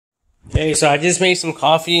Hey, so I just made some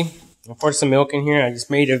coffee. I poured some milk in here. I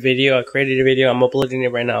just made a video. I created a video. I'm uploading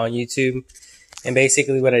it right now on YouTube. And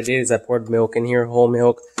basically what I did is I poured milk in here, whole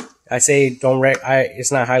milk. I say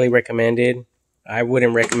it's not highly recommended. I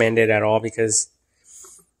wouldn't recommend it at all because,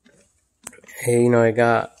 hey, it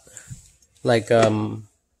got like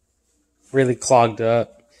really clogged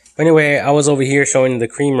up. But anyway, I was over here showing the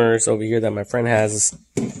creamers over here that my friend has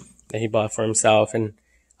that he bought for himself, and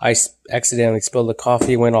I accidentally spilled the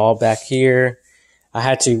coffee, went all back here. I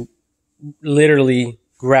had to literally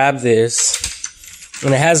grab this,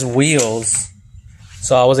 and it has wheels,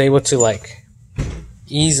 so I was able to like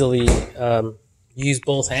easily use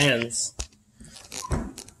both hands.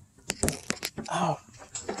 Oh.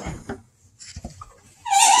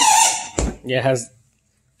 Yeah, it has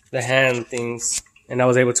the hand things, and I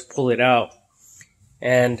was able to pull it out.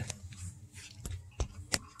 And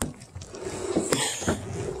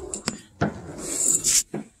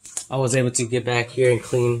I was able to get back here and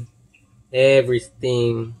clean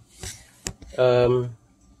everything. Well,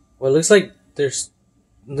 it looks like there's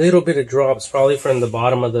a little bit of drops, probably from the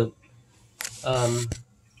bottom of the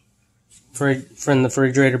from the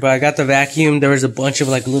refrigerator. But I got the vacuum. There was a bunch of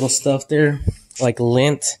like little stuff there, like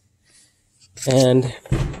lint. And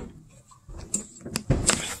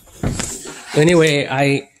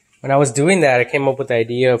anyway, when I was doing that, I came up with the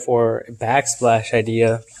idea for a backsplash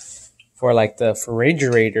idea for like the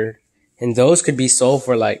refrigerator. And those could be sold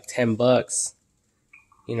for like $10,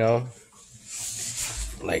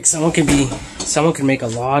 like someone can make a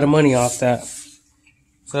lot of money off that.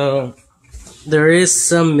 So there is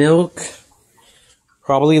some milk,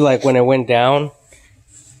 probably like when it went down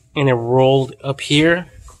and it rolled up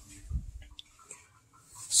here.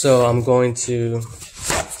 So I'm going to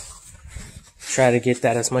try to get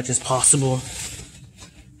that as much as possible,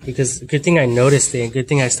 because good thing I noticed it, good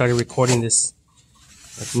thing I started recording this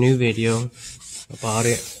new video about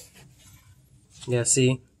it. Yeah,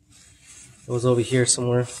 see, it was over here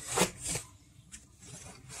somewhere.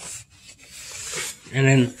 And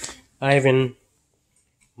then I even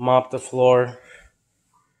mopped the floor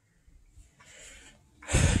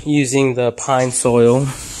using the pine soil.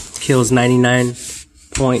 Kills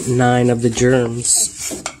 99.9 of the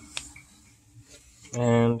germs.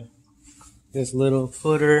 And this little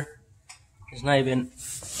footer is not even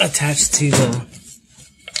attached to the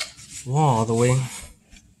wall all the way.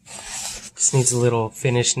 Just needs a little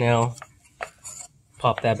finish nail.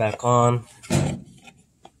 Pop that back on.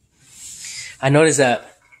 I noticed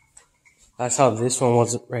that I saw this one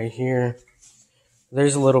was right here.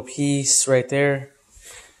 There's a little piece right there.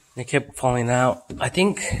 It kept falling out. I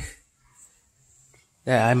think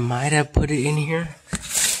that I might have put it in here,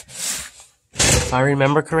 if I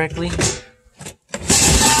remember correctly.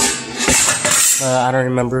 I don't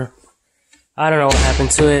remember. I don't know what happened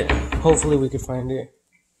to it. Hopefully we could find it.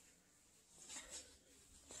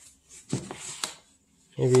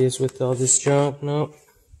 Maybe it's with all this junk. Nope.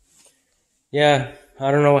 Yeah,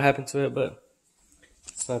 I don't know what happened to it, but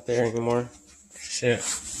it's not there anymore. Shit.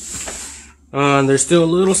 There's still a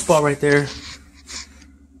little spot right there,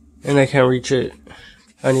 and I can't reach it.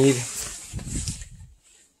 I need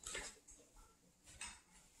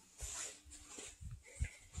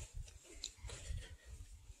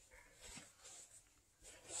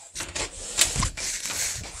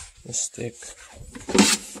a stick.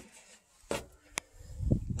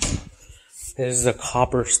 This is a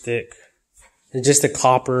copper stick. It's just a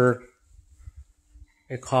copper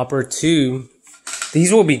tube.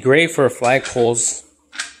 These will be great for flagpoles.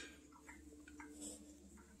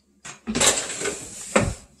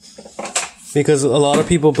 Because a lot of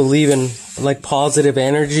people believe in like positive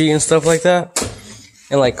energy and stuff like that.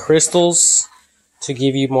 And like crystals to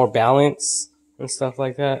give you more balance and stuff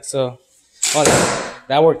like that. So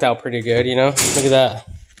that worked out pretty good, Look at that.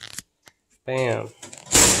 Bam.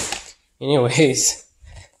 Anyways.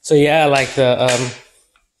 So yeah, like the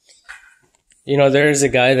there's a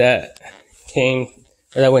guy that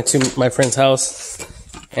went to my friend's house,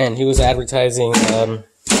 and he was advertising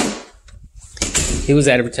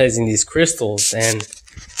these crystals, and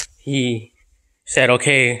he said,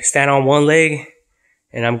 okay, stand on one leg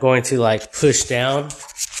and I'm going to like push down.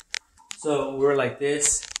 So we're like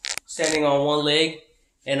this, standing on one leg,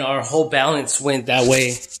 and our whole balance went that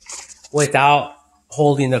way without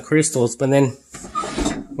holding the crystals. But then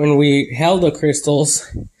when we held the crystals,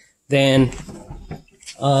 then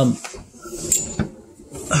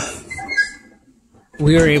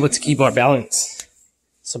we were able to keep our balance,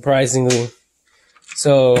 surprisingly.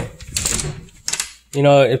 So,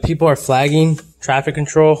 if people are flagging traffic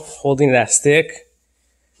control, holding that stick,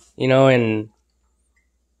 and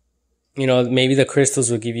you know, maybe the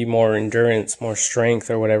crystals will give you more endurance, more strength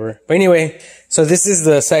or whatever. But anyway, so this is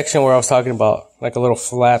the section where I was talking about, like a little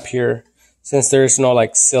flap here. Since there's no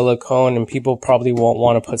like silicone, and people probably won't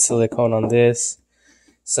want to put silicone on this.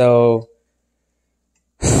 So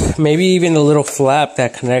maybe even the little flap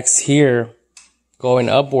that connects here going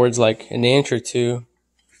upwards like an inch or two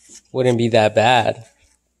wouldn't be that bad,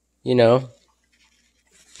 you know,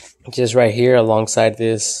 just right here alongside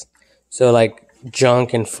this. So like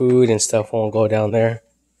junk and food and stuff won't go down there.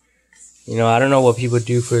 You know, I don't know what people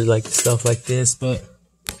do for like stuff like this, but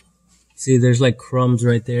see, there's like crumbs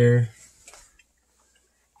right there.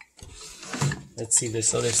 Let's see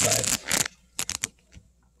this other side.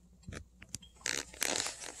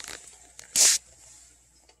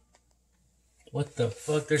 What the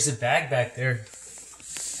fuck? There's a bag back there of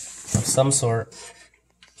some sort.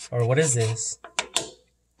 Or what is this?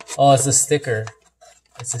 Oh, it's a sticker.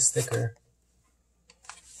 It's a sticker.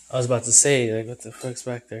 I was about to say, like, what the fuck's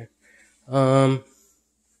back there?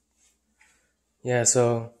 Yeah,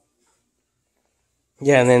 so.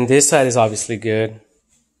 Yeah, and then this side is obviously good.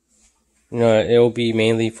 You know, it will be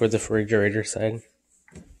mainly for the refrigerator side.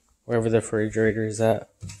 Wherever the refrigerator is at.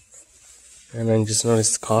 And then just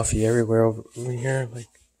noticed coffee everywhere over here. Like,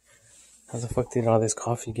 how the fuck did all this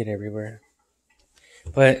coffee get everywhere?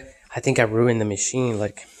 But I think I ruined the machine.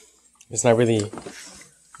 Like, it's not really,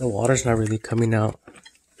 the water's not really coming out.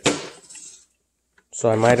 So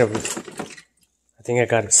I might have, I think I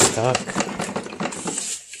got it stuck.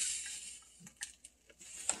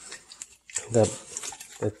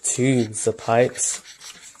 The tubes, the pipes.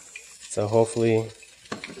 So hopefully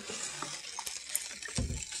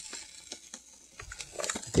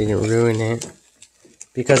didn't ruin it,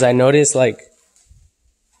 because I noticed like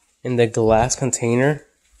in the glass container,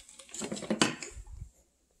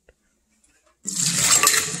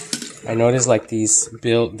 I noticed like this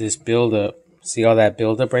buildup. See all that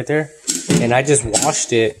buildup right there? And I just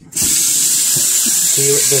washed it. See,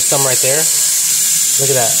 there's some right there. Look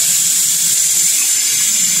at that.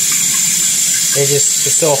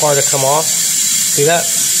 It's so hard to come off. See that?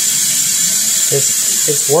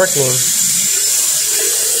 It's working.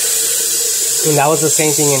 And that was the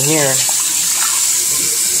same thing in here.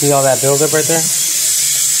 See all that buildup right there?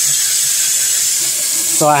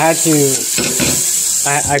 So I had to,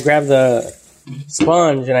 I grabbed the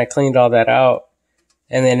sponge and I cleaned all that out.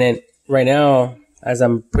 And then right now, as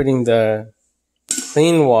I'm putting the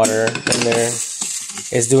clean water in there,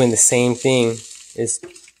 it's doing the same thing. It's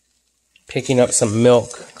picking up some milk.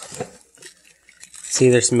 See,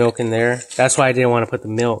 there's milk in there. That's why I didn't want to put the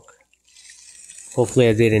milk. Hopefully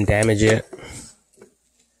I didn't damage it.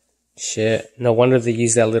 Shit. No wonder they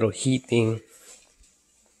use that little heat thing.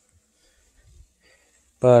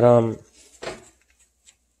 But,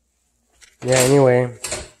 yeah, anyway.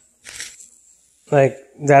 Like,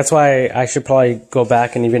 that's why I should probably go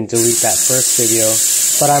back and even delete that first video.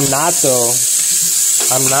 But I'm not, though.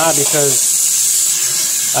 I'm not,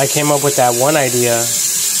 because I came up with that one idea.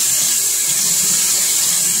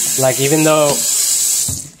 Like, even though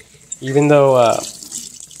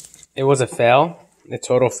it was a fail, a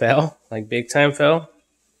total fail, like big time fail.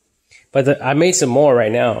 But I made some more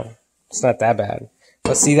right now. It's not that bad.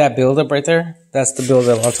 But see that buildup right there? That's the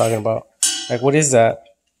buildup I'm talking about. Like, what is that?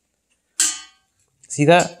 See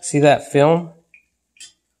that? See that film?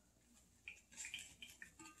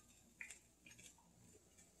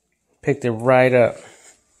 Picked it right up.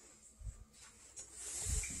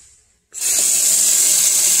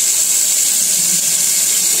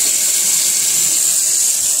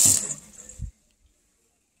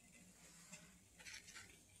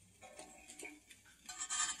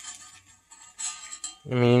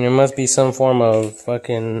 I mean, it must be some form of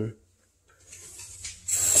fucking,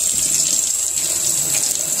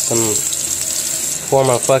 some form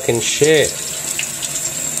of fucking shit,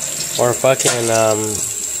 or fucking,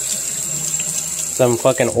 some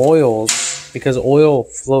fucking oils, because oil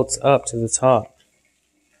floats up to the top.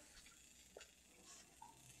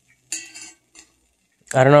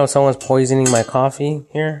 I don't know if someone's poisoning my coffee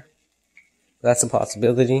here. That's a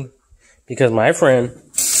possibility, because my friend,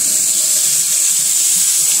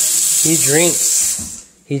 he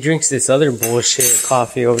drinks this other bullshit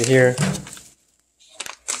coffee over here.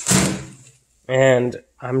 And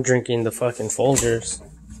I'm drinking the fucking Folgers.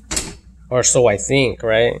 Or so I think,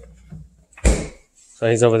 right? So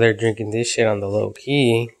he's over there drinking this shit on the low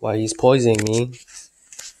key while he's poisoning me.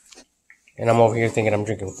 And I'm over here thinking I'm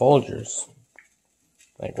drinking Folgers.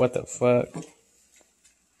 Like, what the fuck?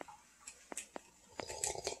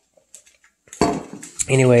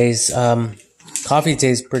 Anyways, coffee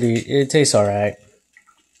tastes it tastes alright.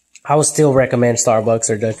 I would still recommend Starbucks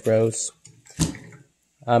or Dutch Bros.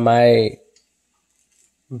 My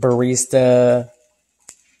barista,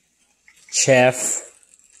 chef,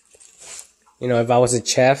 you know, if I was a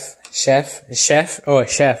chef,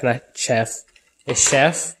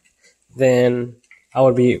 then I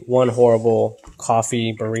would be one horrible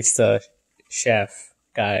coffee barista chef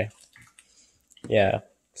guy. Yeah,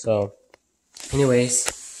 so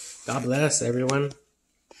anyways, God bless everyone.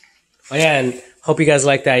 Oh yeah, and hope you guys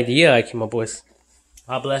like the idea I came up with.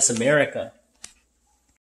 God bless America.